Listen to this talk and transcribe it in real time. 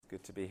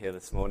Good to be here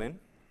this morning.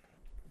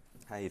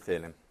 How are you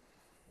feeling?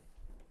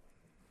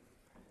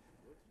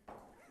 All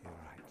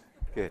right,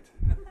 good.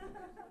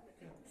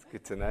 It's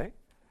good to know.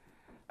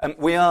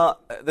 We are,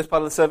 this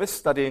part of the service,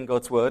 studying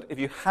God's Word. If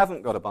you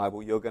haven't got a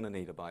Bible, you're going to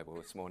need a Bible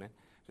this morning.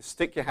 Just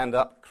stick your hand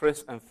up.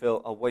 Chris and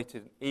Phil are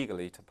waiting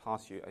eagerly to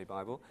pass you a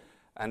Bible.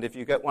 And if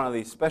you get one of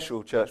these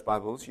special church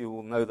Bibles, you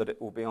will know that it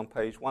will be on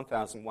page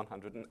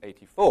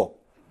 1184.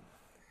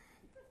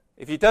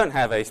 If you don't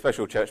have a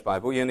special church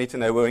Bible, you need to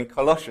know we're in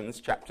Colossians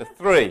chapter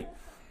 3.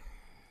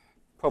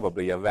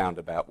 Probably around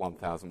about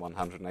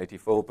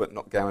 1184, but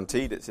not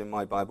guaranteed. It's in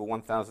my Bible,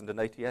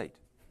 1088.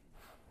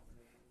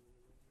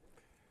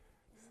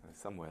 So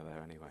somewhere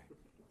there anyway.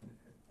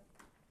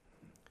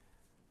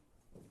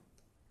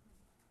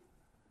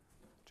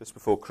 Just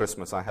before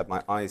Christmas, I had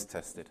my eyes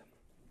tested.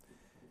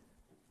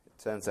 It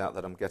turns out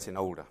that I'm getting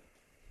older.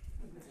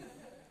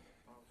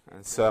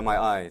 And so are my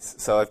eyes.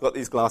 So I've got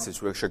these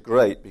glasses which are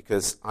great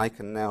because I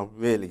can now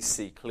really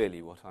see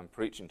clearly what I'm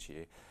preaching to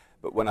you.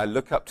 But when I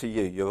look up to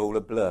you, you're all a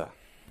blur.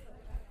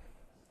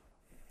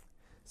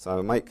 So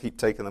I might keep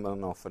taking them on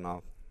and off,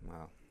 and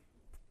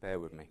bear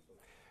with me.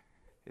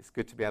 It's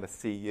good to be able to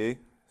see you.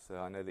 So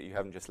I know that you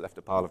haven't just left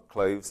a pile of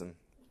clothes and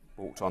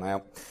walked on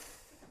out.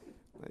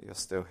 But you're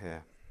still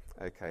here.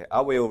 Okay,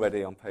 are we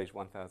already on page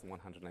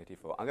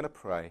 1184? I'm going to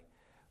pray.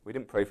 We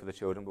didn't pray for the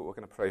children, but we're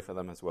going to pray for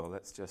them as well.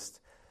 Let's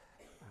just...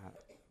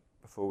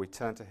 before we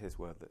turn to his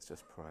word, let's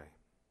just pray.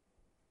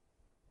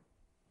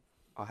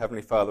 Our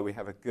Heavenly Father, we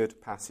have a good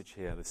passage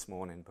here this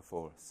morning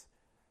before us.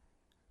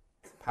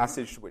 A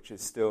passage which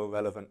is still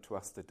relevant to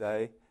us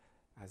today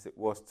as it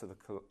was to the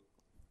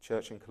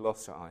church in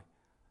Colossae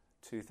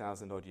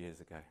 2,000 odd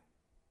years ago.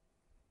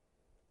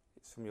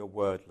 It's from your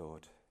word,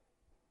 Lord.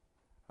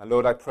 And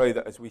Lord, I pray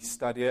that as we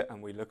study it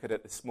and we look at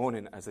it this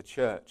morning as a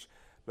church,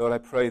 Lord, I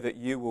pray that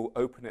you will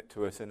open it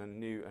to us in a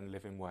new and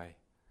living way.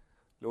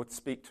 Lord,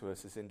 speak to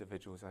us as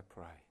individuals, I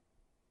pray.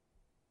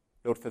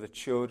 Lord, for the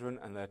children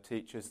and their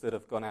teachers that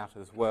have gone out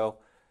as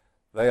well,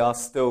 they are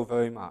still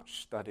very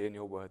much studying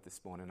your word this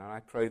morning, and I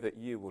pray that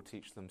you will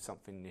teach them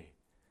something new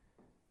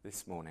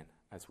this morning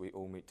as we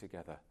all meet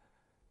together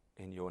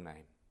in your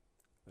name,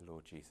 the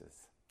Lord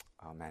Jesus.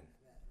 Amen.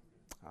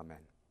 Amen.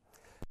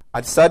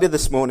 I decided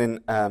this morning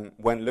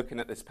when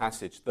looking at this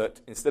passage that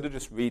instead of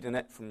just reading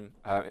it from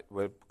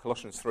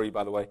Colossians 3,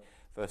 by the way,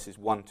 verses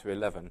 1 to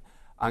 11,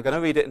 I'm going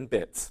to read it in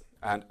bits.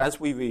 And as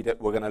we read it,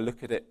 we're going to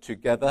look at it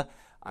together.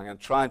 I'm going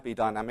to try and be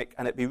dynamic.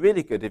 And it'd be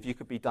really good if you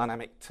could be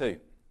dynamic too.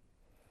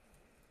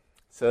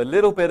 So a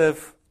little bit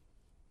of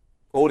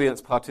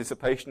audience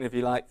participation, if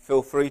you like.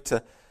 Feel free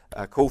to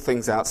call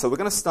things out. So we're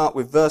going to start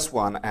with verse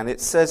 1. And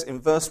it says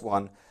in verse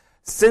 1,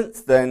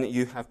 "Since then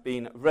you have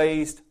been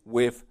raised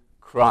with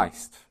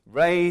Christ."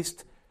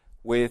 Raised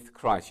with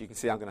Christ. You can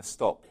see I'm going to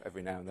stop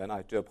every now and then.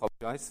 I do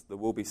apologize. There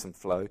will be some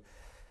flow.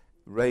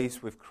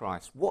 Raised with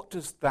Christ. What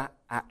does that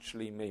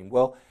actually mean?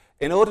 Well,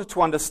 in order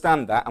to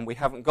understand that, and we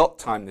haven't got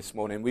time this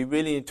morning, we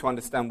really need to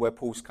understand where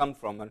Paul's come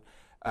from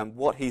and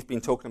what he's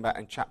been talking about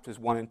in chapters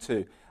 1 and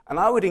 2. And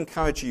I would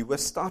encourage you, we're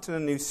starting a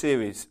new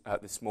series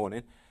this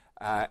morning.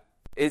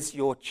 Is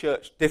your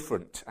church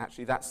different?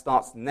 Actually, that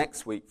starts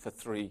next week for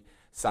 3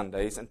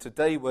 Sundays. And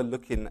today we're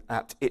looking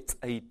at It's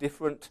a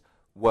Different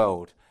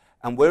World.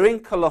 And we're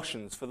in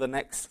Colossians for the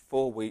next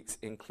 4 weeks,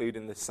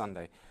 including this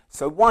Sunday.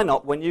 So why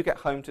not, when you get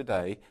home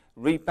today,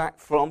 read back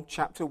from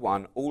chapter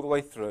 1 all the way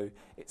through.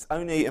 It's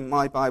only, in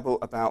my Bible,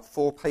 about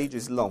 4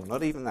 pages long.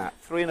 Not even that.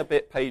 3 and a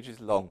bit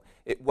pages long.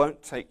 It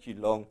won't take you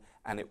long,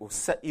 and it will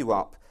set you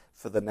up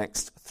for the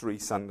next 3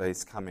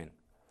 Sundays coming.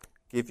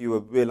 Give you a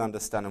real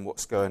understanding of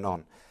what's going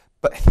on.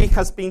 But he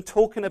has been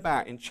talking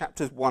about, in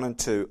chapters 1 and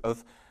 2,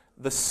 of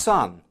the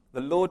Son, the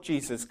Lord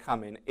Jesus,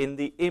 coming in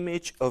the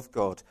image of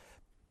God,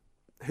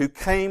 who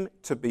came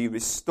to be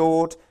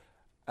restored,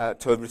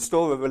 to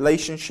restore a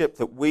relationship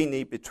that we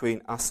need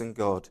between us and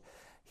God.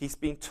 He's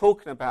been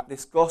talking about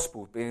this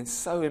gospel being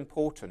so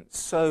important,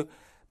 so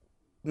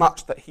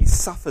much that he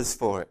suffers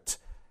for it,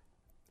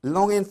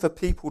 longing for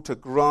people to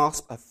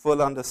grasp a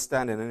full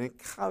understanding and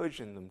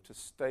encouraging them to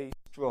stay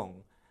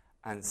strong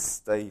and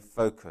stay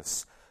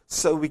focused.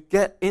 So we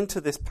get into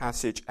this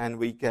passage and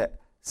we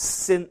get,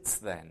 "Since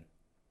then,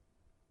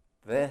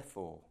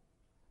 therefore,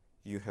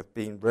 you have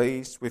been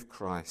raised with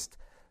Christ.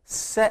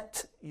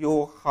 Set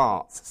your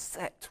hearts."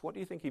 Set. What do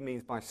you think he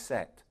means by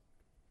set?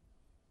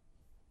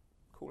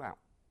 Call out.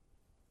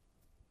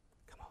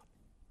 Come on.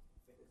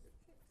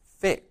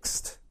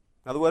 Fixed.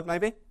 Another word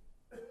maybe?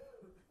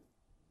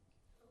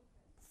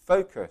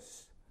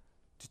 Focus.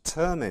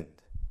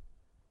 Determined.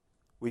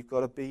 We've got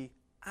to be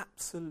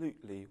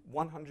absolutely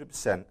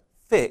 100%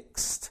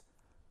 fixed,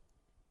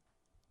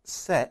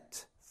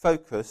 set,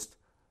 focused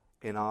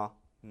in our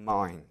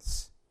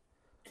minds.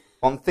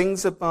 On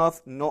things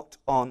above, not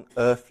on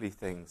earthly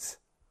things.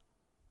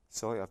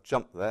 Sorry, I've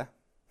jumped there.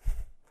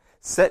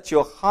 Set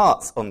your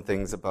hearts on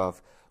things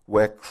above,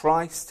 where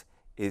Christ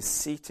is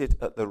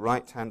seated at the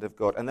right hand of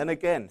God. And then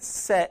again,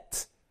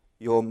 set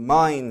your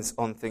minds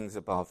on things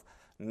above,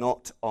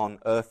 not on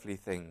earthly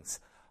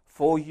things.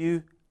 For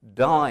you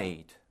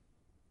died.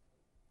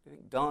 do you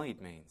think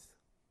died means?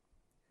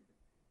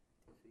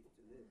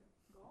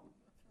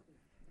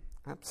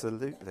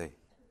 Absolutely.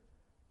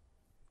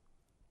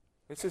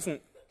 This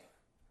isn't,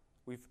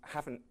 we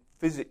haven't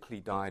physically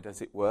died,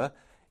 as it were.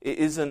 It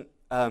isn't,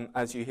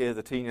 as you hear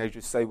the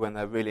teenagers say when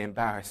they're really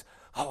embarrassed,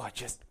 oh, I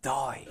just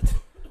died.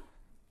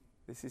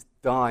 This is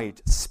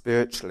died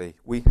spiritually.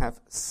 We have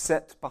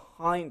set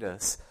behind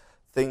us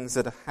things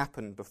that have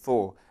happened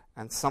before,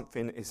 and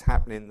something is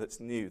happening that's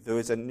new. There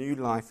is a new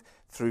life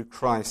through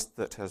Christ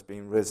that has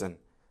been risen.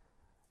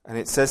 And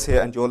it says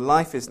here, and your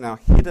life is now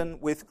hidden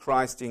with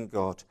Christ in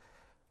God.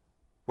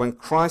 When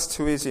Christ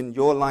who is in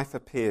your life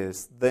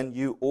appears, then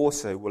you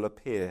also will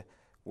appear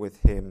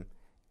with him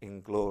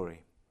in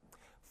glory.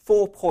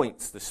 4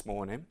 points this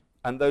morning,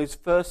 and those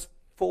first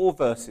 4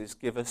 verses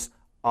give us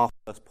our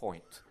first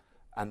point,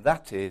 and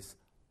that is,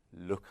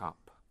 look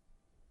up.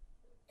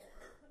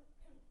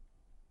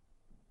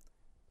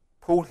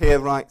 Paul here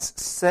writes,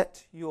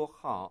 set your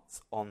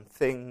hearts on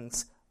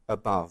things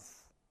above.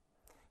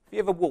 Have you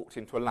ever walked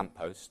into a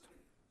lamppost?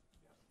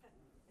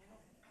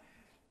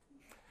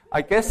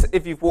 I guess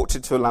if you've walked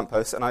into a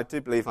lamppost, and I do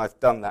believe I've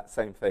done that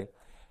same thing,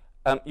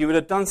 you would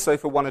have done so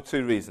for 1 or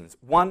 2 reasons.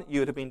 1, you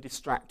would have been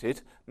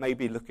distracted,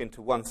 maybe looking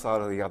to one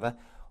side or the other,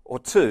 or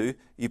 2,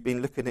 you've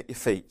been looking at your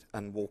feet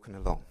and walking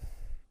along,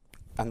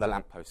 and the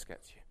lamppost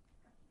gets you.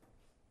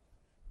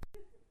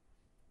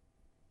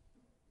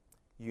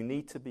 You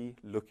need to be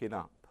looking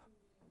up,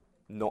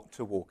 not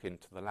to walk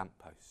into the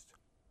lamppost.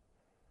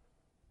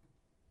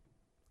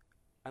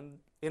 And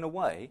in a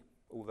way,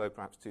 although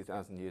perhaps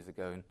 2,000 years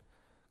ago in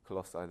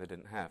Colossae they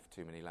didn't have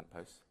too many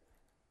lampposts,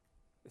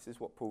 this is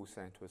what Paul's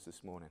saying to us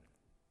this morning.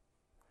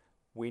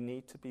 We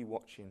need to be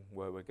watching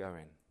where we're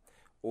going,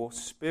 or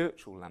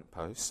spiritual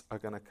lampposts are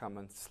going to come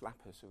and slap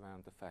us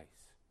around the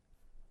face,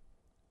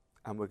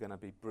 and we're going to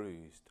be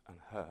bruised and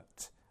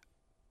hurt.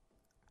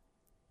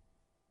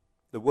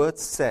 The word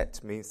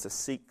set means to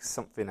seek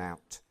something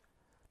out,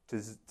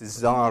 to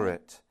desire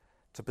it,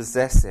 to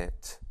possess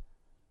it.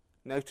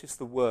 Notice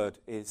the word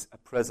is a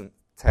present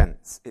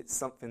tense. It's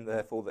something,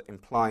 therefore, that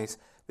implies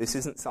this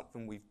isn't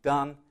something we've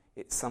done,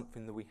 it's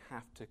something that we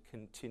have to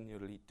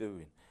continually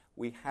do.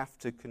 We have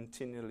to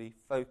continually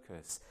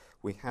focus.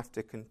 We have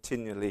to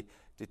continually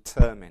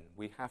determine.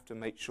 We have to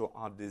make sure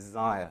our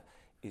desire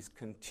is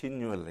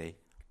continually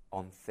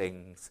on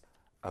things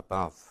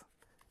above.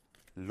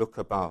 Look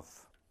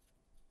above.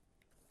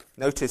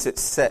 Notice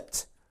it's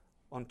set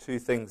on 2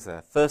 things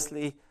there.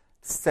 Firstly,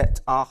 set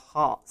our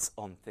hearts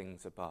on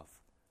things above.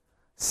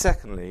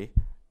 Secondly,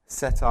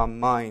 set our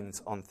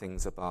minds on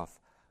things above,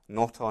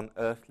 not on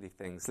earthly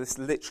things. This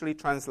literally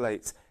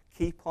translates,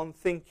 keep on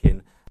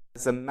thinking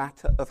as a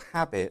matter of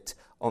habit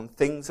on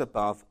things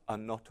above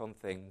and not on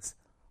things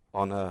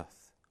on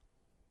earth.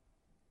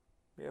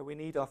 Yeah, we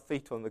need our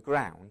feet on the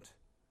ground,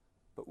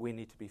 but we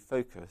need to be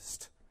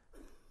focused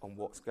on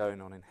what's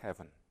going on in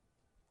heaven.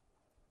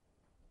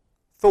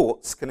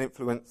 Thoughts can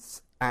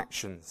influence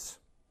actions.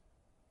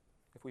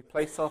 If we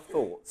place our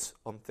thoughts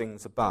on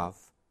things above,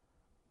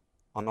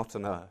 or not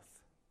on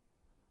earth,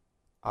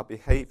 our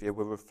behaviour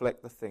will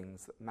reflect the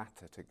things that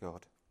matter to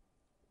God.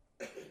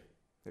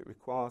 It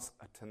requires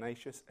a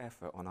tenacious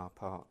effort on our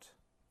part.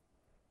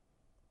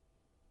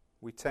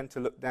 We tend to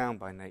look down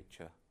by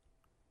nature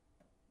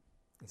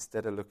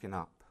instead of looking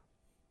up.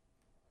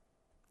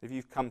 If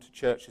you've come to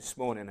church this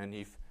morning and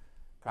you've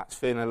perhaps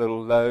feeling a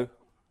little low,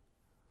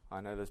 I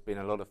know there's been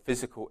a lot of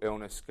physical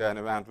illness going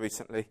around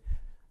recently.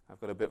 I've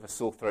got a bit of a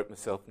sore throat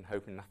myself and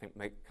hoping nothing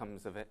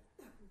comes of it.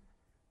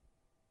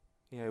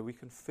 You know, we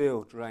can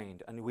feel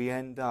drained and we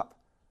end up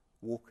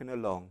walking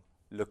along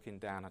looking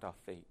down at our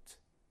feet.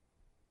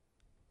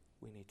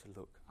 We need to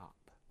look up.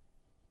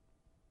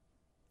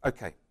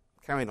 Okay,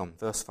 carrying on,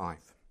 verse 5.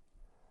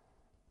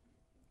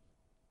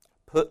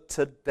 Put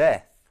to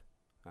death.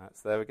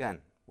 That's there again.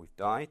 We've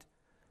died.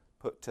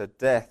 Put to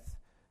death,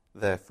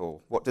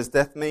 therefore. What does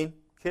death mean?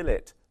 Kill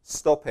it.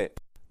 Stop it.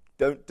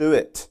 Don't do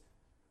it.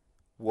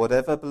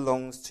 Whatever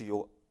belongs to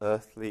your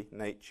earthly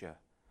nature.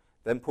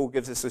 Then Paul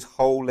gives us this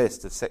whole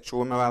list of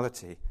sexual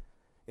immorality,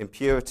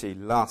 impurity,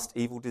 lust,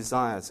 evil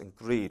desires, and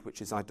greed,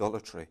 which is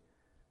idolatry.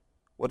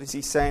 What is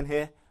he saying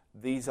here?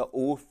 These are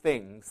all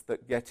things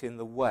that get in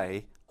the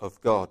way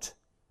of God.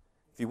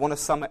 If you want to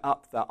sum it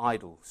up, they're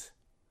idols.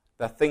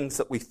 They're things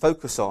that we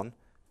focus on,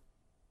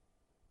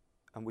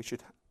 and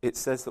it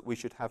says that we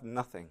should have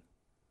nothing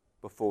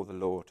before the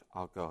Lord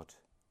our God.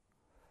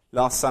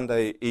 Last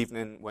Sunday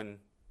evening, when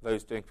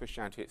those doing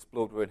Christianity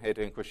Explored were in here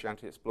doing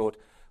Christianity Explored,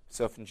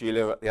 myself and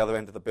Julia at the other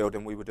end of the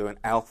building, we were doing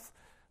ALF,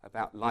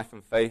 about life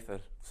and faith, a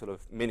sort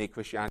of mini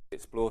Christianity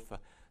Explored for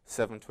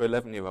 7 to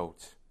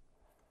 11-year-olds.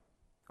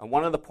 And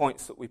one of the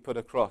points that we put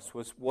across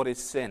was, what is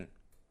sin?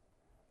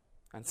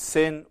 And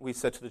sin, we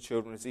said to the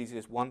children, as easy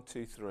as 1,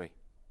 2, 3.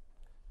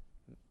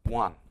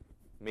 1,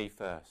 me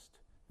first.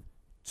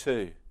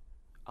 2,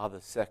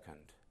 others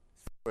second.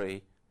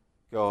 3,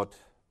 God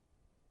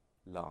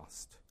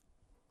last.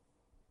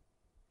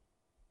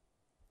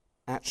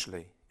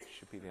 Actually, it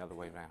should be the other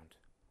way round.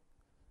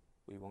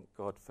 We want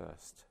God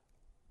first,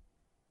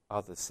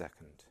 others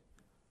second,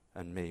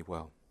 and me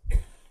well.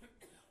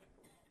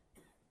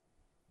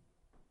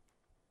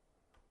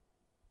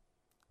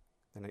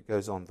 Then it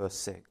goes on, verse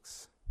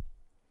 6.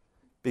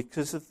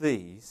 Because of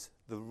these,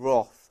 the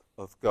wrath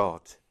of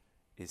God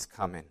is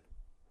coming.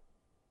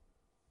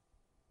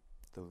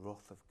 The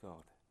wrath of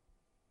God.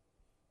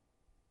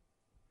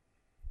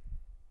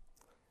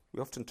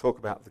 We often talk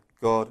about the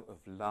God of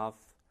love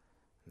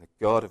and the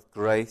God of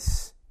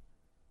grace.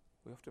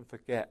 We often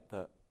forget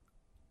that,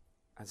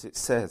 as it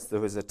says,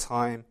 there is a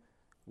time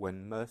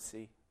when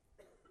mercy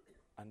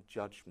and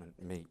judgment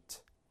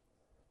meet.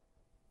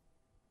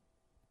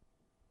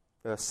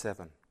 Verse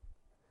 7.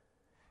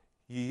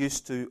 You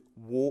used to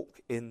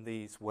walk in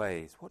these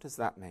ways. What does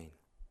that mean?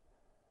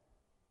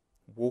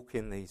 Walk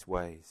in these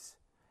ways.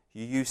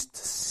 You used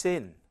to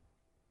sin.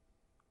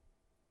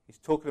 He's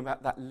talking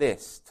about that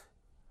list.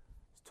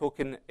 He's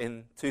talking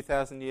in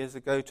 2,000 years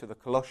ago to the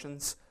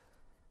Colossians,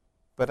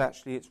 but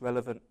actually it's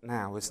relevant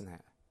now, isn't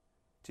it?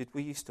 Did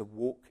we used to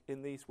walk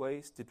in these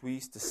ways? Did we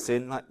used to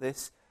sin like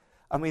this?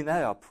 I mean,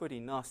 they are pretty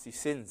nasty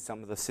sins,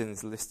 some of the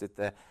sins listed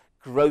there.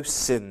 Gross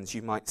sins,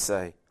 you might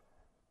say.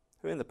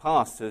 Who in the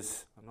past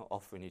has, I'm not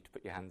offering you to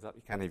put your hands up,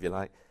 you can if you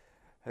like,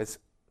 has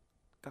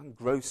done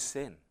gross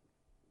sin.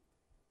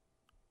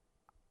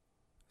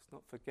 Let's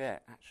not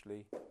forget,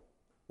 actually,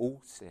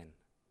 all sin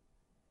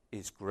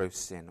is gross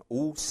sin.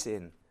 All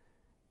sin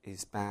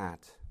is bad.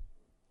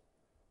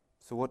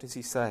 So what does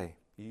he say?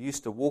 You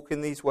used to walk in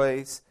these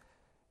ways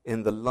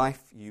in the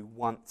life you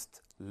once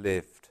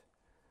lived,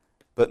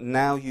 but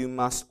now you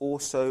must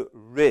also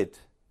rid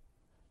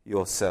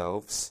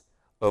yourselves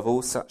of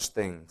all such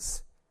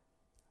things.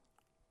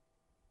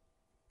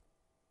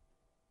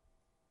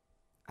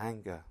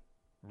 Anger,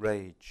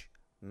 rage,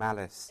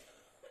 malice,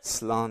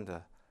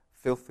 slander,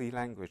 filthy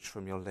language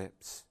from your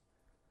lips.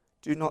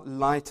 Do not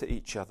lie to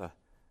each other,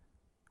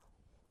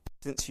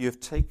 since you have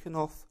taken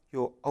off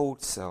your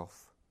old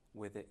self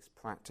with its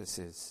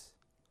practices.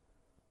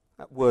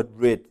 That word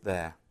rid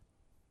there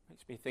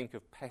makes me think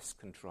of pest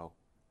control.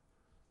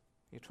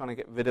 You're trying to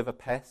get rid of a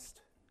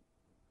pest.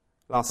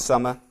 Last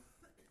summer,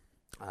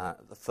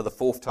 for the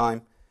fourth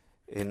time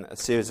in a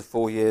series of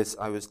 4 years,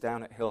 I was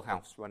down at Hill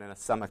House running a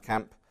summer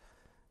camp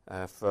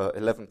for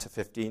 11 to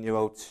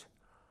 15-year-olds.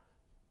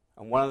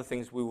 And one of the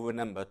things we will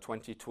remember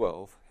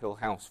 2012, Hill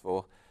House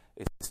for,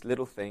 is this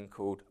little thing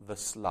called the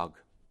slug.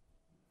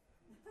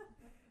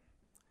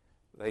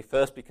 They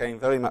first became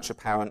very much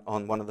apparent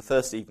on one of the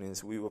first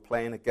evenings. We were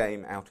playing a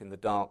game out in the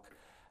dark,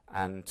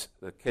 and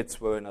the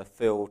kids were in a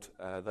field.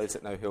 Those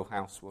that know Hill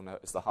House will know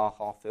it's the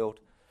ha-ha field.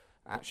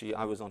 Actually,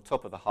 I was on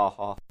top of the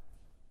ha-ha,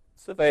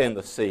 surveying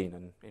the scene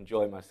and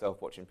enjoying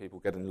myself watching people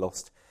getting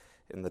lost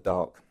in the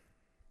dark.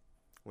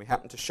 We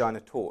happened to shine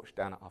a torch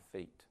down at our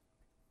feet.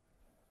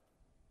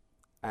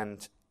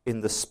 And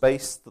in the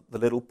space, the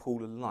little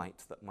pool of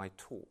light that my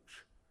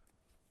torch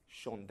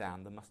shone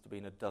down, there must have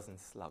been a dozen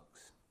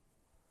slugs.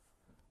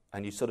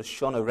 And you sort of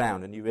shone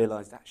around and you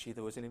realised actually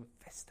there was an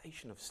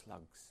infestation of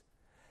slugs.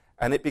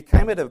 And it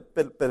became a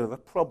bit of a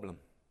problem.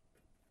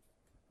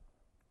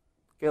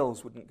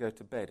 Girls wouldn't go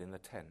to bed in the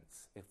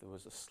tents if there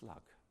was a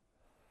slug.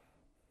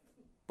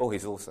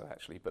 Boys also,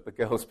 actually, but the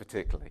girls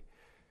particularly.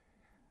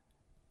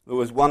 There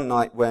was one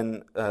night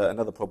when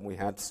another problem we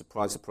had,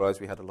 surprise, surprise,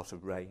 we had a lot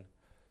of rain.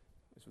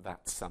 It was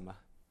that summer.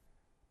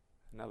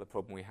 Another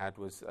problem we had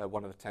was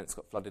one of the tents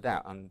got flooded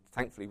out, and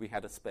thankfully we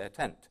had a spare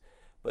tent.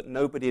 But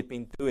nobody had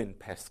been doing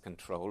pest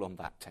control on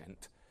that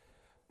tent.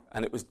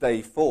 And it was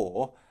day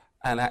 4,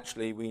 and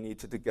actually we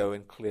needed to go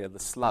and clear the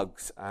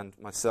slugs. And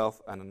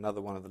myself and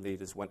another one of the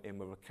leaders went in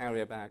with a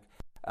carrier bag,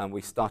 and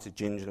we started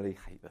gingerly,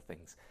 hate the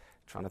things,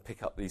 trying to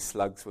pick up these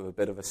slugs with a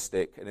bit of a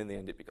stick. And in the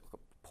end it became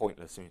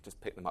pointless, and you just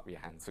pick them up with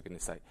your hands, for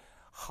goodness sake.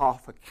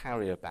 Half a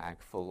carrier bag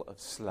full of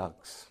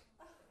slugs.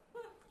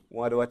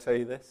 Why do I tell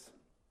you this?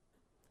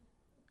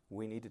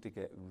 We needed to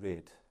get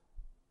rid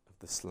of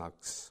the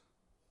slugs.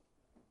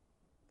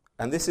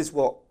 And this is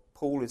what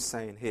Paul is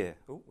saying here.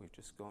 Oh, we've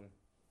just gone.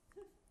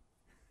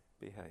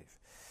 Behave.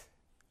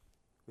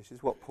 This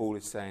is what Paul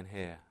is saying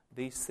here.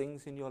 These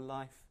things in your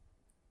life,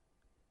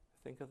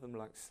 think of them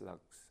like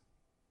slugs.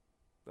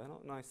 They're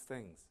not nice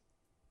things.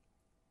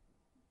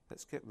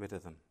 Let's get rid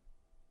of them.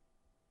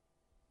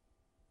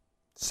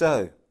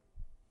 So,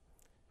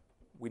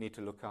 we need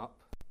to look up.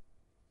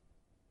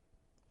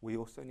 We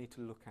also need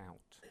to look out.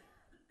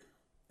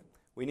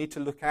 We need to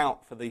look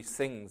out for these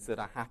things that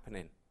are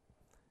happening.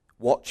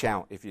 Watch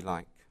out, if you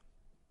like.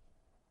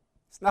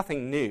 It's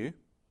nothing new.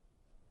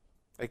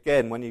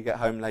 Again, when you get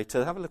home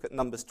later, have a look at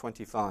Numbers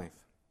 25.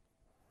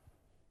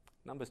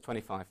 Numbers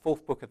 25,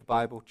 fourth book of the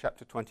Bible,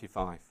 chapter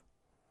 25.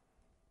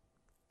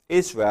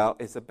 Israel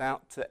is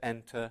about to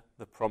enter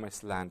the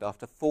promised land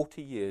after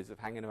 40 years of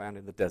hanging around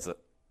in the desert.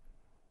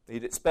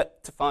 You'd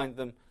expect to find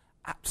them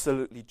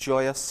absolutely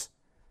joyous,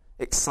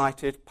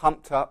 excited,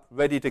 pumped up,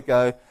 ready to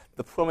go.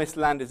 The promised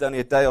land is only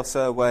a day or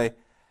so away.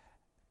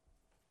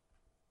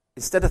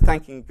 Instead of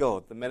thanking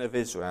God, the men of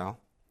Israel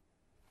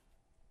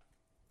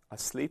are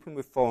sleeping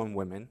with foreign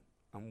women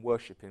and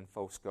worshipping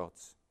false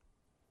gods.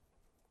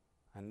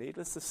 And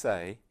needless to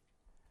say,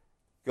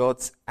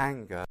 God's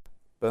anger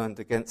burned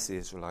against the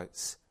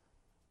Israelites,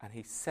 and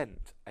he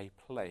sent a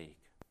plague.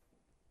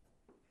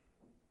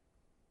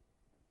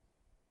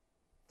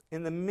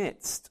 In the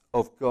midst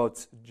of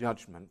God's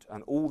judgment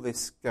and all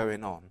this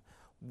going on,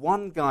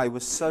 one guy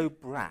was so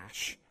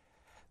brash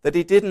that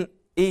he didn't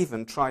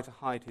even try to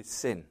hide his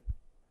sin.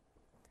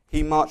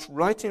 He marched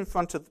right in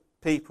front of the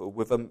people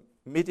with a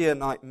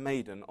Midianite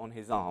maiden on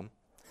his arm,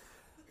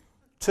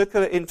 took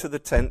her into the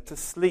tent to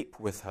sleep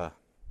with her.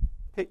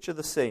 Picture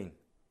the scene.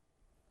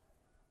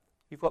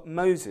 You've got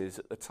Moses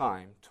at the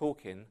time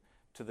talking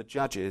to the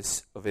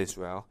judges of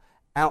Israel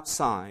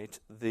outside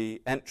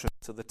the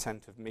entrance of the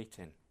tent of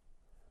meeting.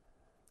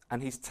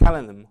 And he's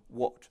telling them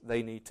what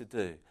they need to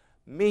do.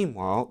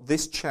 Meanwhile,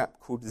 this chap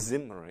called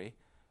Zimri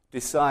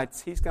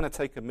decides he's going to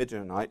take a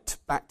Midianite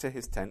back to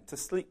his tent to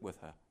sleep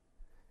with her,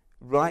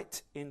 right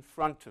in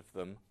front of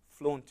them,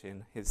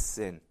 flaunting his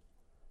sin.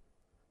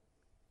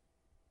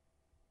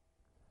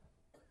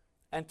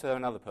 Enter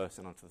another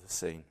person onto the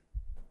scene.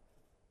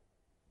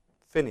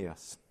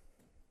 Phinehas.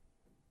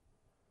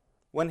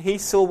 When he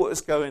saw what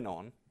was going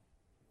on,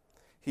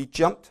 he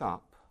jumped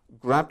up,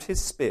 grabbed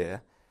his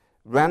spear,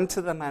 ran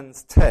to the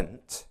man's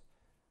tent,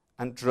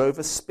 and drove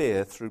a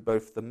spear through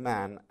both the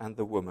man and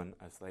the woman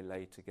as they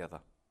lay together.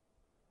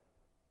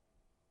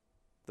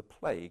 The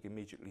plague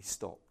immediately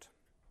stopped,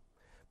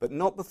 but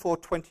not before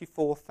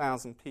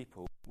 24,000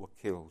 people were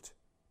killed.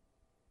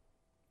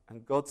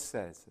 And God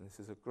says, and this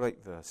is a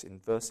great verse, in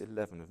verse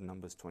 11 of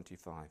Numbers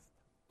 25,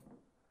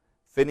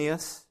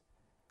 Phinehas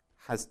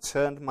has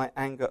turned my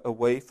anger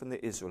away from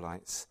the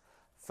Israelites,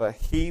 for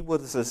he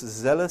was as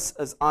zealous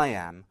as I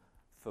am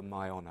for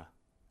my honor.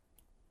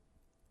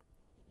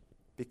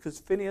 Because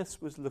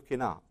Phinehas was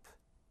looking up,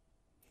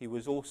 he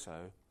was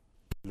also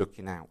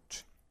looking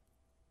out.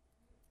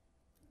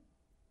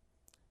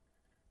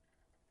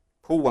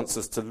 Paul wants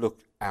us to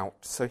look out,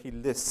 so he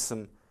lists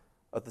some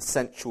of the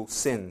central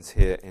sins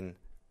here in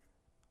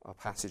our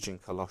passage in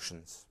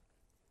Colossians.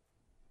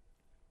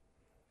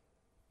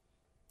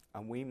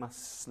 And we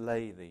must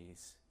slay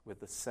these with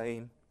the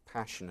same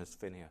passion as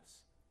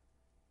Phinehas.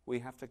 We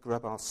have to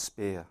grab our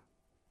spear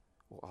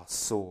or our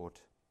sword.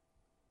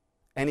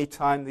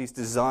 Anytime these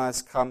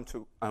desires come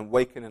to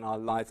awaken in our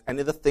lives,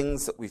 any of the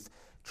things that we've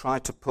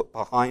tried to put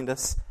behind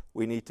us,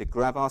 we need to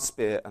grab our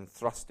spear and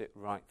thrust it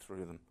right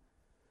through them.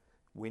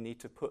 We need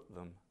to put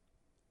them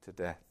to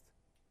death.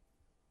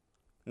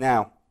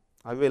 Now,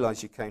 I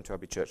realise you came to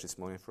Abbey Church this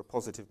morning for a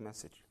positive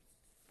message.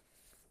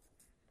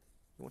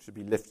 You want you to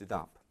be lifted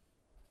up.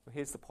 Well,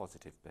 here's the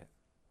positive bit.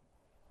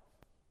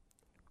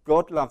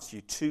 God loves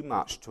you too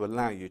much to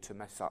allow you to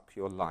mess up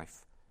your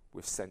life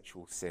with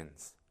sensual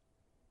sins.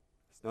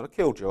 He's not a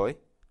killjoy.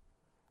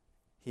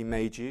 He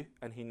made you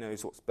and he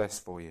knows what's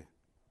best for you.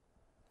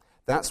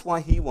 That's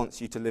why he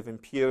wants you to live in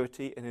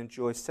purity and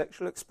enjoy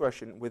sexual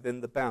expression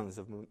within the bounds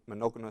of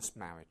monogamous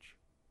marriage.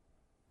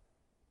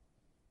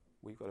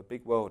 We've got a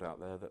big world out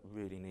there that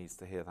really needs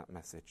to hear that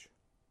message.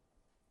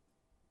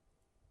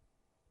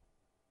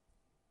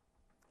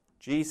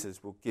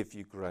 Jesus will give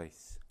you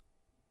grace.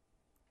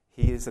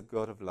 He is a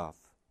God of love.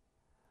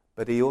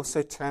 But he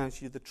also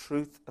tells you the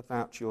truth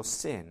about your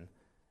sin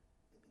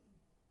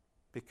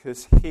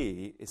because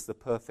he is the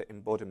perfect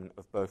embodiment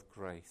of both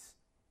grace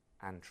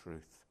and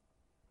truth.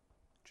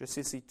 Just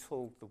as he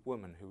told the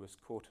woman who was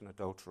caught in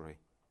adultery,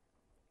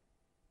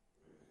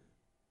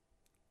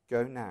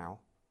 go now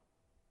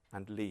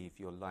and leave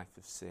your life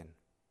of sin.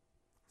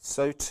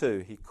 So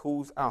too, he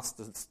calls us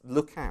to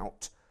look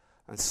out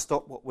and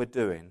stop what we're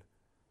doing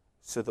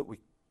so that we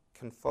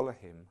can follow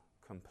him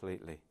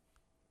completely.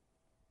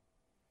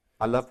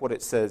 I love what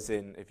it says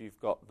in, if you've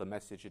got the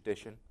Message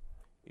edition,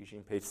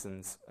 Eugene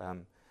Peterson's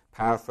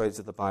paraphrase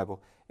of the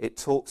Bible. It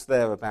talks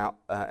there about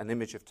an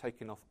image of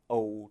taking off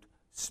old,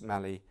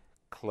 smelly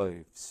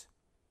clothes.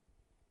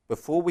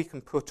 Before we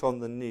can put on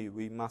the new,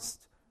 we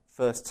must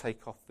first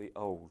take off the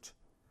old.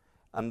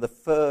 And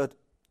the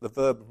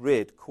verb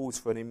rid calls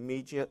for an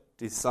immediate,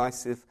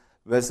 decisive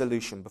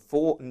resolution.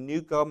 Before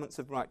new garments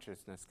of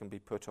righteousness can be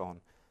put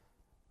on,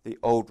 the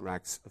old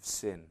rags of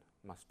sin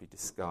must be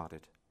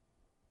discarded.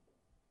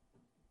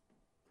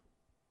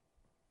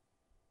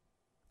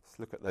 Let's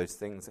look at those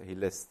things that he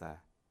lists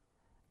there.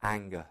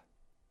 Anger.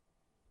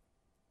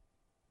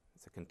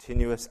 It's a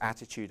continuous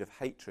attitude of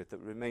hatred that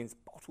remains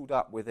bottled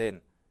up within.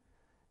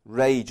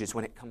 Rage is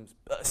when it comes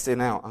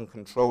bursting out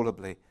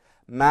uncontrollably.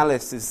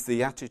 Malice is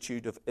the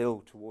attitude of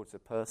ill towards a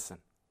person.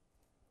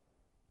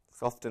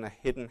 It's often a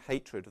hidden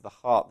hatred of the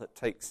heart that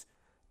takes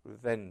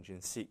revenge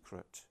in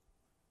secret.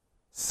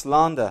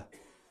 Slander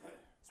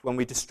is when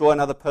we destroy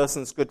another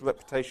person's good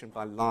reputation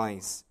by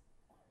lies.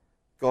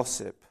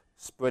 Gossip,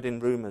 spreading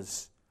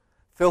rumours.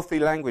 Filthy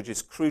language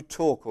is crude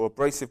talk or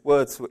abrasive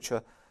words which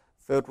are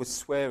filled with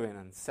swearing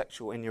and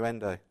sexual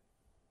innuendo.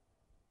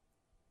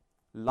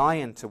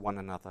 Lying to one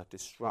another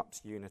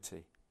disrupts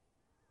unity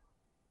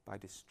by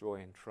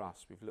destroying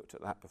trust. We've looked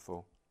at that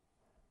before.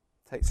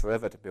 It takes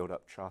forever to build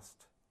up trust.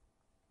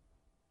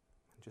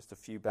 And just a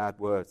few bad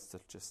words to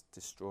just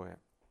destroy it.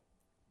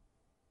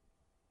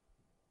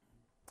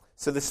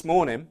 So this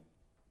morning,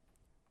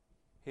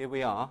 Here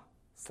we are,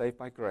 saved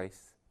by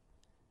grace,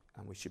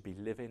 and we should be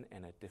living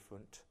in a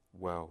different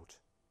world.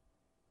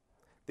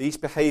 These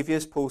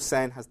behaviours, Paul's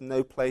saying, has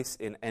no place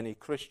in any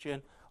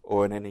Christian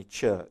or in any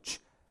church.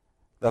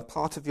 They're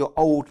part of your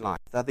old life.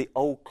 They're the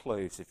old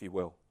clothes, if you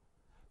will.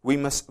 We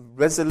must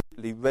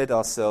resolutely rid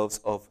ourselves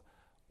of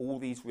all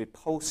these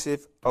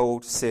repulsive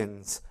old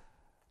sins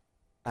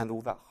and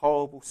all that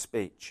horrible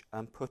speech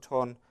and put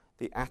on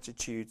the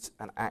attitudes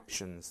and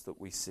actions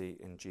that we see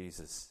in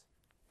Jesus.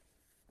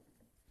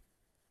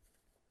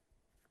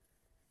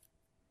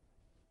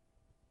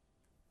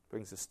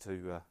 Brings us to...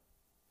 no,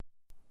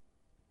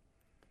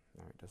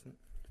 it doesn't.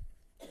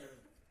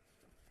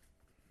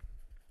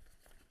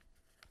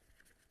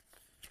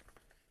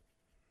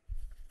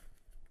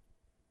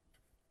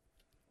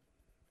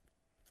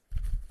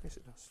 Yes,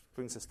 it does.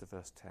 Brings us to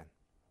verse 10.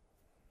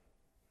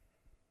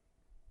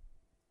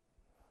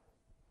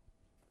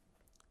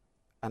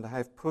 And I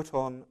have put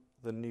on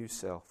the new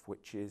self,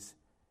 which is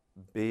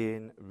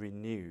being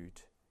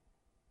renewed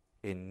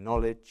in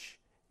knowledge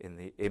in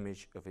the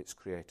image of its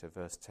creator.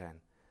 Verse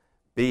 10.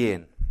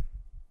 Being.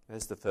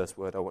 There's the first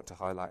word I want to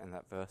highlight in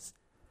that verse.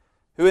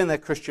 Who in their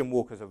Christian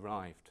walk has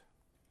arrived?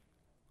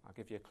 I'll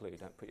give you a clue.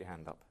 Don't put your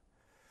hand up.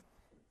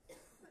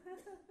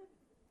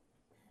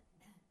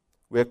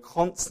 We're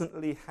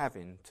constantly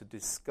having to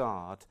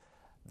discard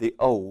the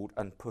old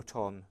and put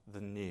on the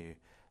new.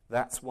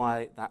 That's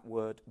why that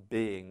word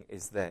being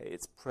is there.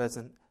 It's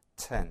present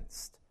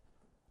tense.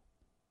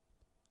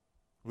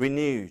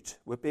 Renewed.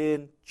 We're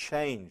being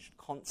changed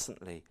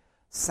constantly.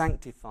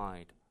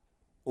 Sanctified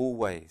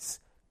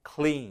always.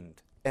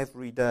 Cleaned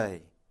every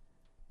day.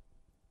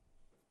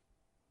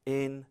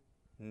 In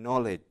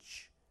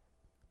knowledge.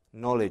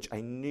 Knowledge.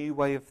 A new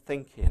way of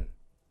thinking.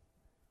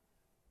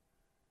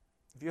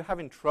 If you're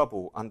having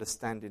trouble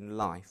understanding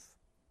life,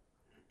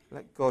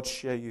 let God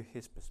show you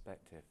his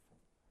perspective.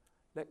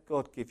 Let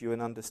God give you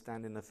an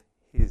understanding of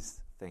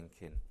his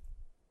thinking.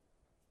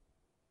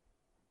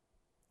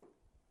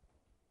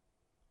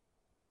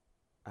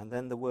 And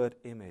then the word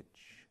image.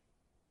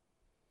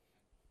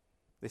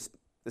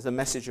 There's a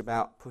message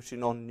about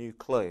putting on new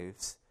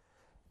clothes.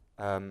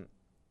 And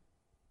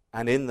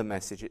in the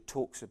message it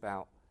talks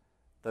about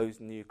those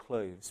new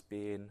clothes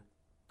being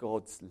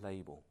God's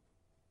label.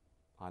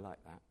 I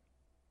like that.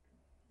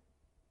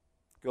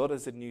 God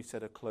has a new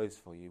set of clothes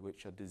for you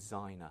which are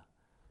designer.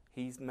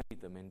 He's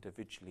made them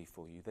individually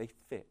for you. They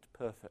fit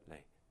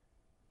perfectly.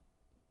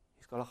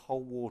 He's got a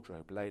whole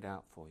wardrobe laid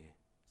out for you.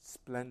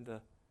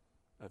 Splendor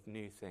of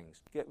new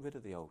things. Get rid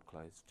of the old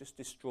clothes. Just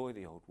destroy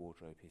the old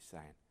wardrobe, he's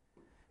saying.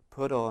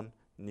 Put on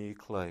new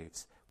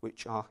clothes,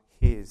 which are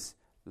his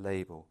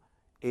label,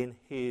 in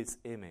his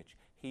image.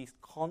 He's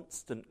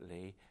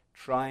constantly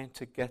trying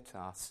to get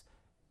us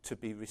to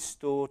be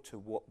restored to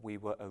what we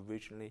were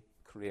originally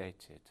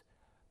created.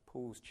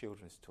 Paul's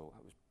children's talk,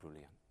 that was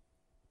brilliant.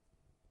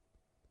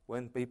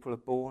 When people are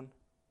born,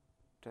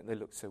 don't they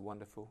look so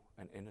wonderful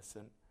and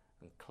innocent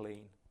and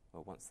clean?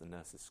 Well, once the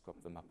nurses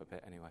scrub them up a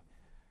bit anyway.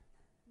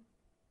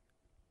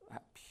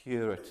 That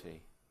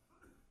purity.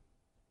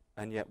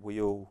 And yet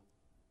we all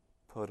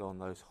put on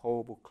those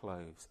horrible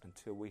clothes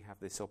until we have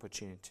this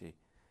opportunity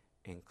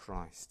in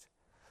Christ.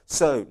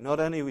 So, not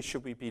only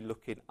should we be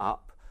looking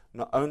up,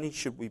 not only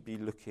should we be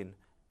looking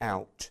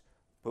out,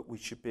 but we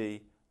should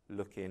be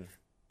looking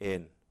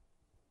in.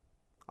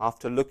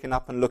 After looking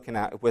up and looking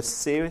out, if we're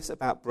serious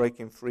about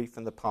breaking free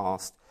from the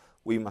past,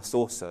 we must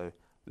also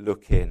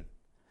look in.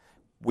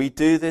 We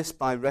do this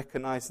by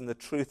recognizing the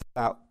truth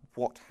about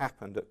what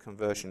happened at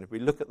conversion. If we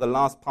look at the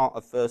last part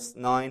of verse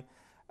 9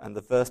 and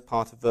the first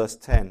part of verse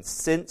 10,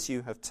 since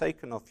you have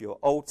taken off your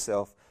old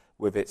self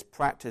with its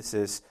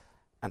practices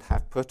and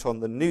have put on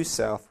the new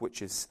self,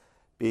 which is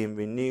being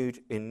renewed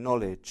in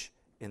knowledge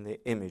in the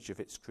image of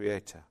its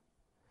creator.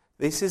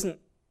 This isn't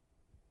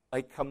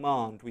a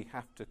command we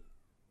have to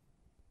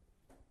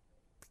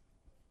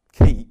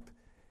keep.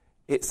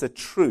 It's a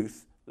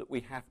truth that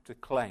we have to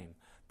claim.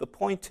 The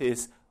point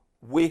is,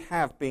 we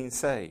have been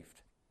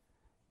saved.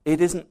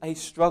 It isn't a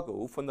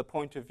struggle from the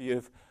point of view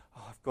of,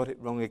 oh, I've got it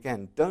wrong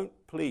again. Don't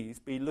please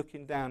be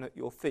looking down at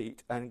your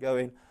feet and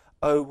going,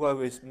 oh,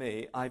 woe is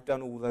me, I've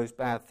done all those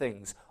bad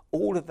things.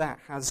 All of that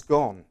has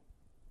gone.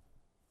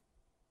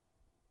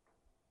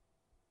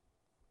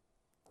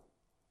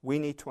 We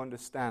need to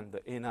understand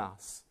that in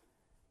us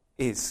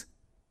is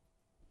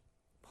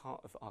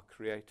part of our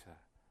Creator.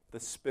 The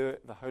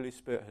Spirit, the Holy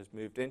Spirit has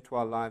moved into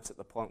our lives at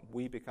the point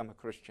we become a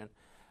Christian,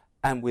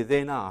 and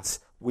within us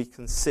we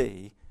can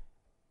see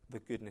the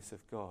goodness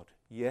of God.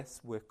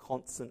 Yes, we're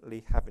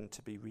constantly having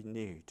to be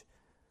renewed,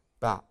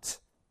 but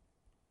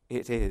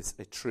it is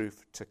a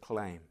truth to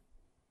claim.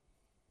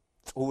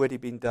 It's already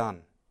been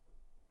done.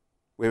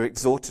 We're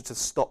exhorted to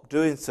stop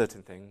doing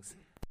certain things,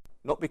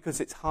 not because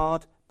it's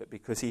hard, but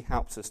because he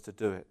helps us to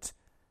do it.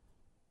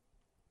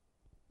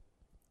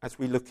 As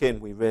we look in,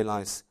 we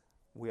realize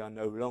we are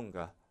no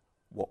longer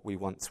what we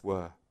once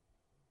were.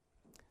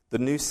 The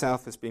new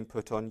self has been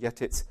put on,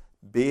 yet it's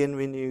being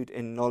renewed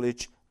in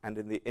knowledge and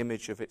in the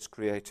image of its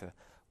creator.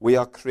 We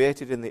are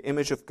created in the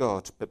image of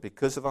God, but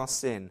because of our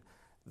sin,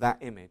 that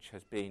image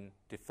has been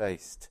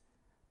defaced.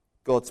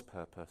 God's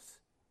purpose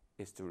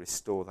is to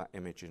restore that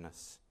image in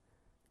us.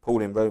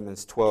 Paul in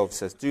Romans 12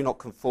 says, "Do not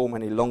conform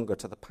any longer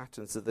to the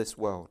patterns of this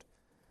world,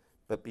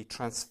 but be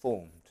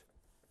transformed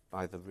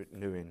by the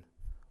renewing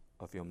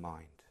of your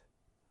mind."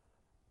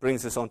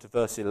 Brings us on to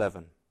verse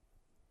 11.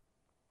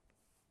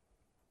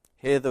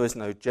 "Here there is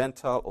no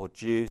Gentile or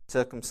Jew,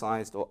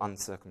 circumcised or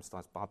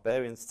uncircumcised,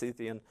 barbarian,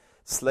 Scythian,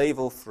 slave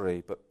or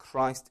free, but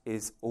Christ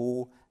is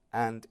all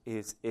and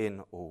is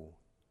in all."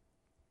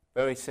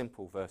 Very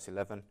simple, verse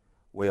 11.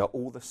 We are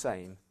all the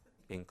same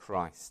in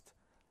Christ.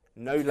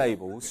 No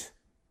labels,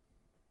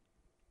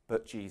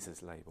 but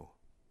Jesus' label.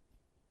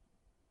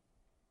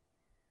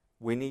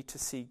 We need to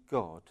see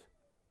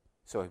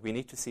we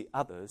need to see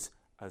others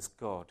as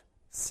God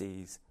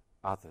sees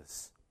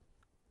others.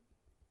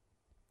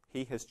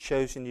 He has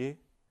chosen you,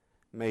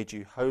 made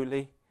you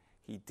holy.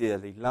 He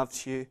dearly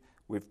loves you.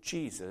 With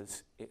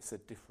Jesus, it's a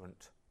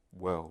different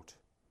world.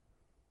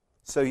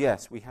 So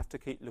yes, we have to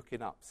keep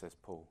looking up, says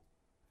Paul.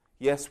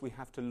 Yes, we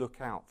have to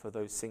look out for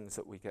those things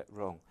that we get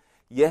wrong.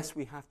 Yes,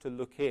 we have to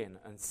look in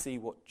and see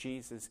what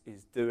Jesus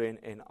is doing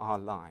in our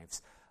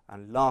lives.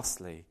 And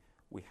lastly,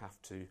 we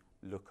have to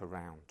look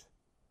around.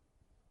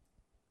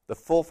 The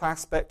fourth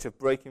aspect of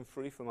breaking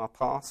free from our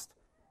past,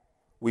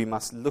 we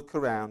must look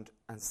around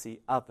and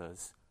see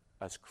others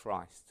as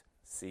Christ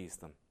sees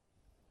them.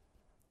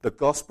 The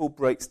gospel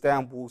breaks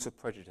down walls of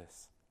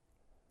prejudice.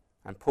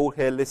 And Paul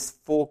here lists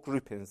 4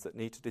 groupings that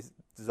need to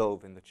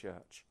dissolve in the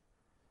church.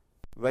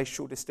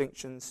 Racial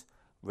distinctions,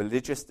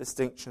 religious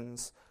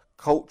distinctions,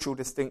 cultural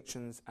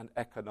distinctions, and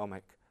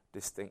economic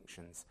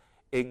distinctions.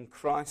 In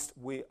Christ,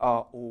 we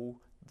are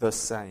all the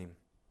same.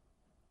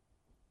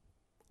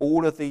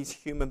 All of these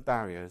human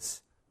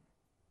barriers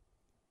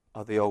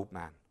are the old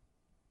man,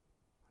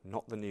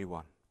 not the new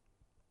one.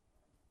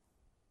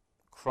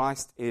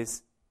 Christ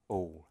is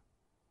all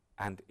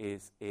and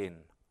is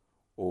in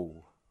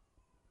all.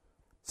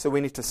 So we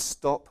need to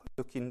stop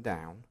looking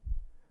down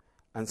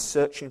and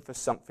searching for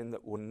something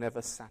that will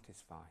never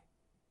satisfy.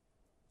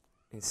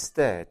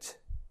 Instead,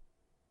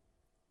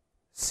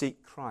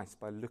 seek Christ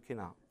by looking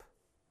up.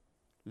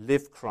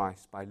 Live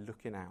Christ by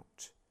looking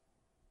out,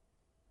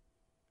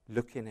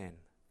 looking in,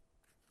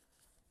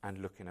 and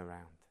looking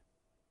around.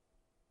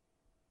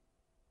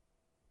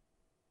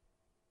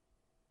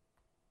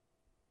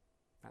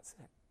 That's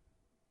it.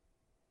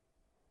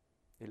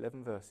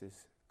 11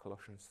 verses,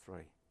 Colossians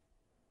 3.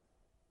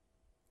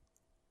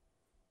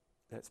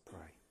 Let's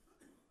pray.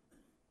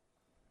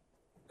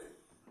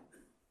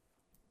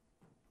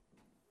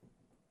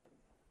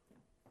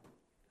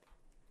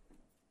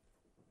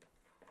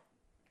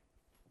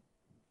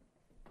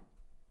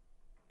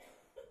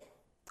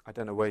 I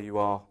don't know where you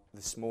are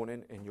this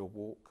morning in your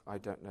walk. I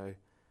don't know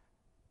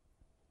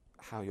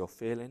how you're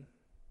feeling.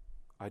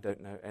 I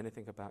don't know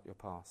anything about your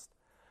past.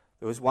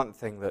 There was one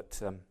thing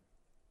that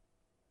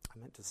I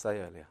meant to say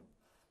earlier.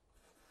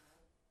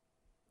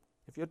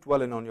 If you're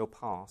dwelling on your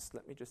past,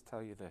 let me just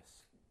tell you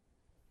this.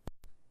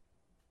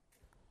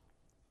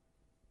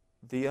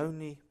 The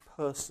only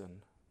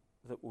person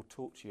that will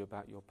talk to you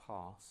about your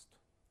past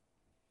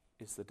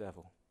is the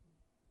devil,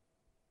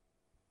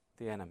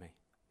 the enemy.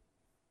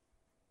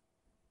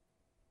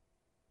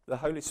 The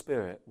Holy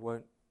Spirit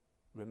won't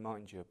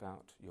remind you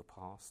about your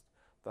past.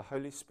 The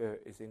Holy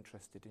Spirit is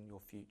interested in your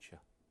future.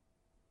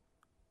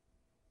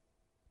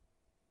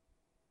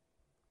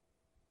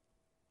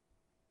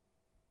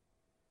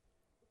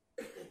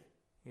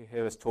 You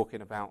hear us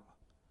talking about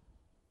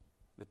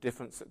the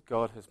difference that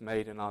God has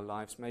made in our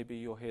lives. Maybe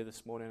you're here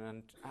this morning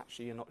and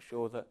actually you're not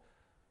sure that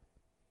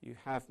you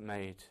have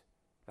made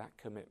that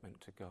commitment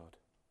to God.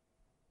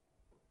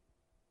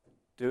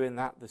 Doing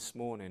that this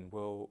morning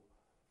will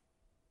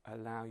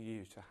allow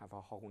you to have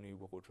a whole new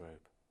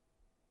wardrobe,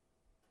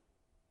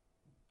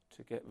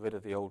 to get rid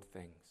of the old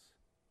things,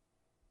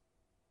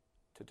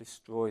 to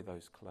destroy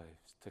those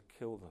clothes, to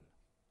kill them,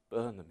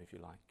 burn them if you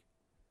like.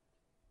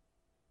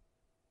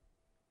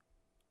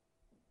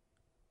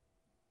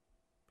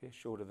 Be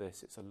assured of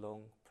this, it's a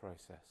long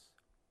process.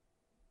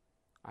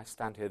 I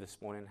stand here this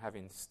morning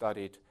having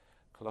studied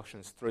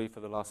Colossians 3 for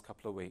the last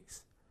couple of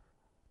weeks,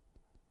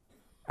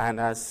 and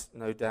as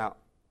no doubt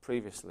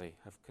previously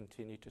have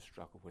continued to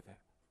struggle with it.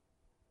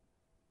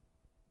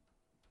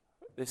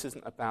 This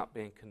isn't about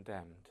being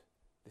condemned.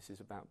 This is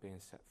about being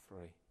set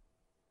free.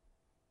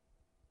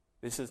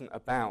 This isn't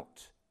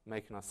about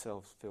making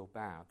ourselves feel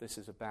bad. This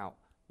is about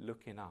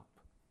looking up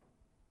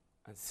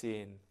and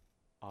seeing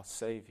our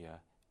Saviour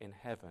in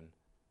heaven.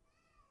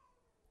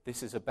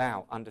 This is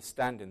about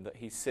understanding that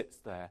he sits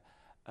there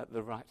at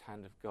the right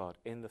hand of God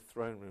in the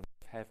throne room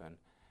of heaven.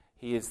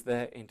 He is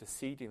there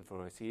interceding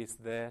for us. He is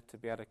there to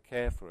be able to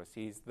care for us.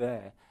 He is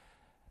there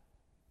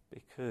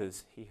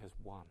because he has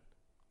won.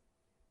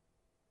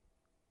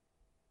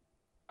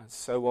 And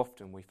so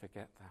often we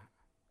forget that.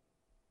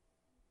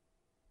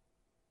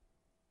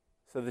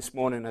 So this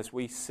morning as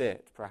we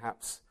sit,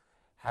 perhaps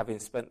having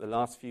spent the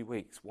last few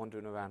weeks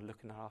wandering around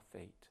looking at our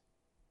feet,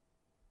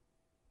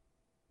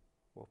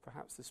 or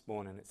perhaps this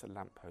morning it's a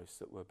lamppost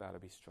that we're about to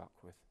be struck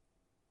with.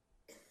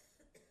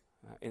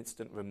 That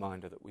instant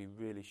reminder that we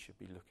really should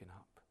be looking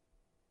up,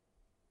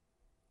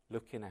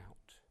 looking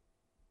out,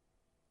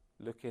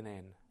 looking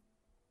in.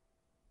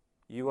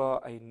 You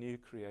are a new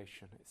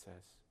creation, it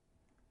says.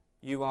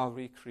 You are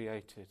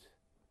recreated.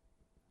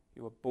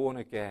 You are born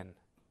again.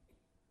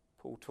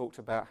 Paul talked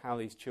about how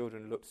these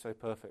children looked so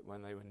perfect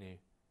when they were new.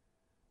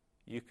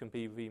 You can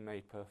be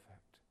remade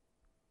perfect.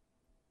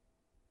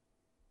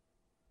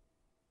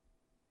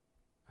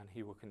 And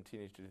he will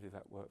continue to do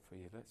that work for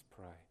you. Let's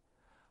pray.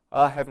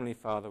 Our Heavenly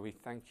Father, we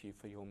thank you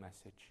for your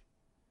message.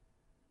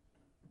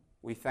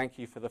 We thank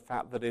you for the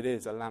fact that it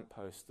is a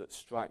lamppost that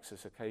strikes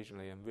us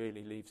occasionally and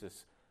really leaves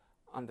us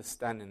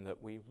understanding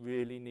that we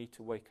really need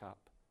to wake up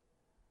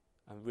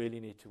and really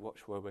need to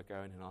watch where we're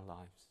going in our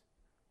lives.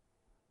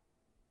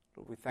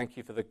 Lord, we thank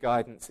you for the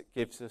guidance it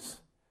gives us.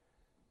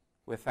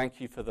 We thank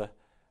you for the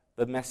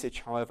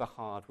message, however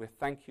hard. We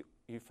thank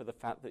you for the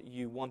fact that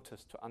you want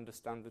us to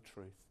understand the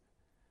truth.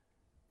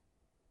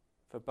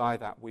 For by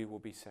that we will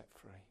be set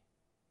free.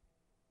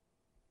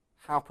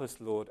 Help us,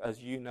 Lord, as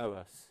you know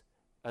us,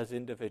 as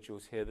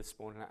individuals here this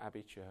morning at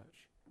Abbey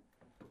Church.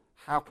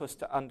 Help us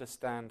to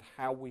understand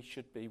how we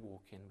should be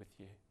walking with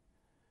you,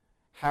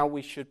 how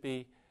we should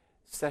be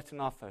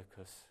setting our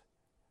focus,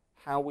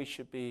 how we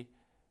should be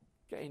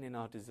gaining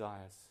our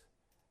desires,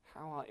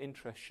 how our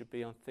interest should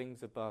be on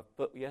things above,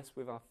 but yes,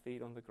 with our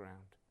feet on the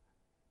ground,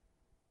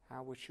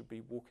 how we should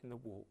be walking the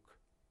walk.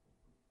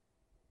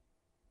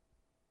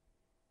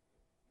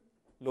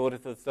 Lord,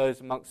 if there's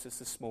those amongst us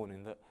this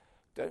morning that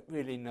don't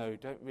really know,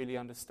 don't really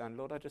understand,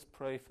 Lord, I just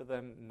pray for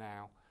them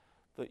now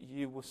that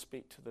you will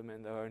speak to them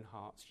in their own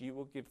hearts. You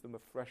will give them a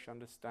fresh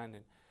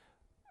understanding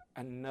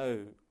and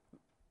know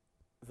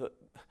that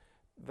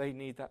they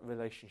need that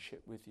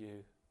relationship with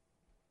you.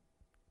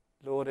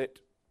 Lord,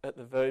 at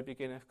the very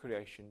beginning of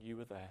creation, you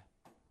were there.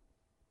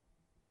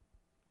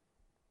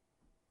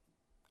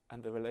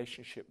 And the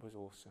relationship was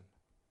awesome.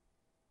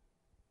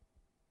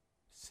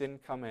 Sin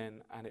come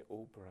in and it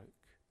all broke.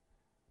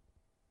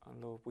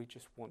 And Lord, we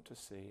just want to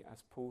see,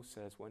 as Paul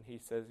says when he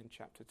says in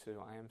chapter 2,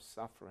 I am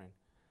suffering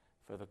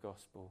for the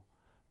gospel.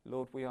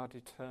 Lord, we are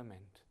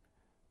determined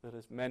that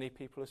as many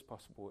people as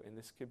possible in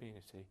this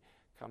community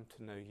come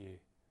to know you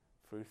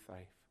through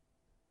faith.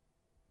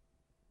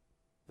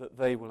 That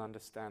they will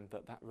understand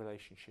that that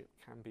relationship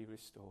can be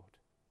restored,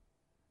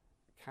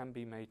 can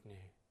be made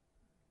new,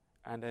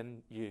 and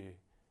in you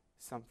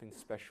something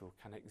special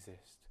can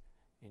exist.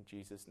 In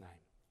Jesus' name.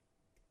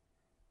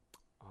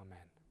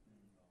 Amen.